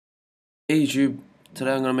Hey YouTube,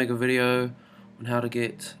 today I'm going to make a video on how to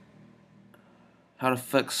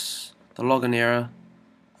fix the login error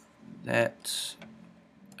that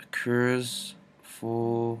occurs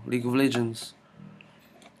for League of Legends.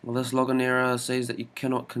 Well, this login error says that you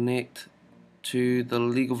cannot connect to the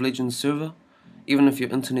League of Legends server. Even if your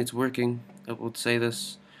internet's working, it would say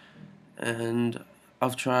this. And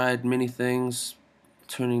I've tried many things,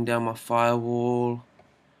 turning down my firewall,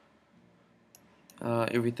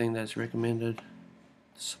 everything that's recommended.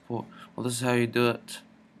 Support. Well, this is how you do it.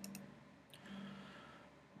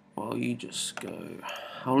 Well, you just go.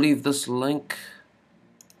 I'll leave this link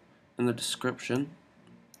in the description.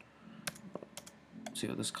 Let's see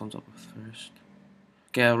what this comes up with first.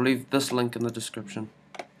 Okay, I'll leave this link in the description.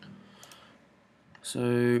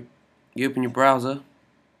 So you open your browser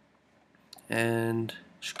and it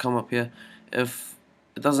should come up here. If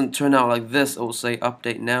it doesn't turn out like this, it will say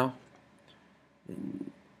update now.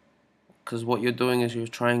 Because what you're doing is you're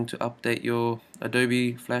trying to update your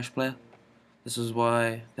Adobe Flash Player. This is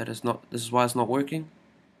why it's not working.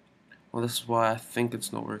 Well, this is why I think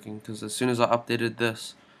it's not working, because as soon as I updated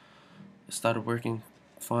this, it started working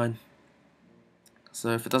fine. So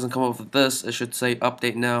if it doesn't come up with this, it should say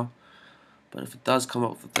update now. But if it does come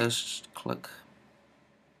up with this, just click.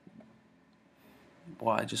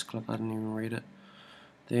 Why I just click, I didn't even read it.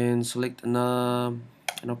 Then select an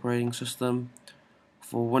operating system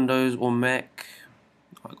for Windows or Mac.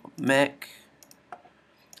 I got Mac.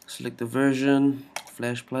 Select the version,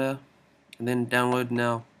 Flash Player, and then download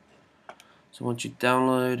now. So once you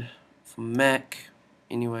download from Mac,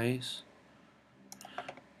 anyways,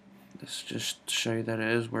 let's just show you that it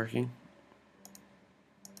is working.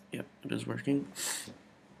 Yep, it is working.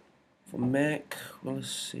 For Mac, well,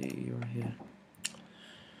 let's see right here.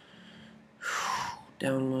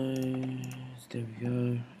 Download, there we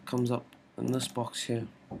go. It comes up in this box here.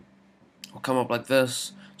 It'll come up like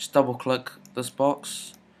this. Just double click this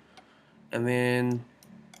box, and then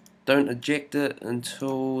don't eject it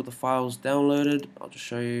until the file's downloaded. I'll just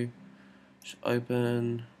show you. Just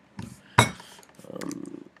open.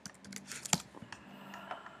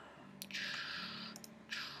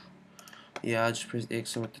 Yeah, I just pressed X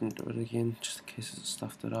so it didn't do it again, just in case it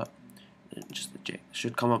stuffed it up. And just eject. It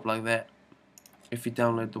should come up like that. If you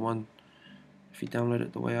download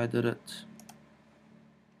it the way I did it.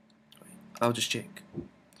 I'll just check.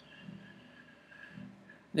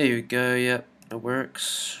 There you go. Yep, it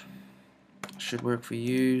works. Should work for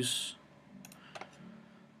use.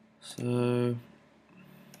 So,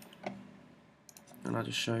 and I'll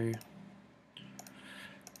just show you.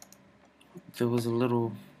 There was a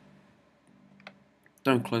little.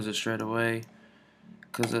 Don't close it straight away,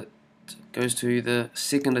 because it goes to the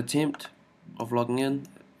second attempt of logging in.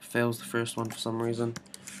 It fails the first one for some reason.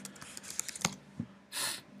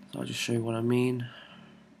 So I'll just show you what I mean.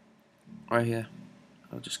 Right here.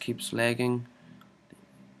 It just keeps lagging.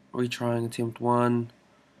 Retrying attempt 1,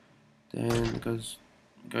 then it goes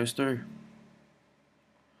through.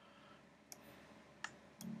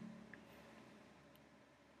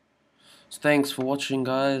 So thanks for watching,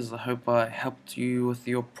 guys. I hope I helped you with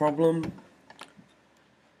your problem.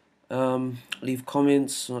 Leave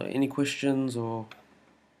comments or any questions, or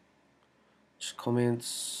just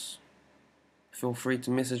comments. Feel free to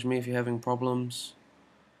message me if you're having problems.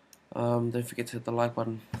 Don't forget to hit the like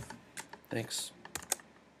button. Thanks.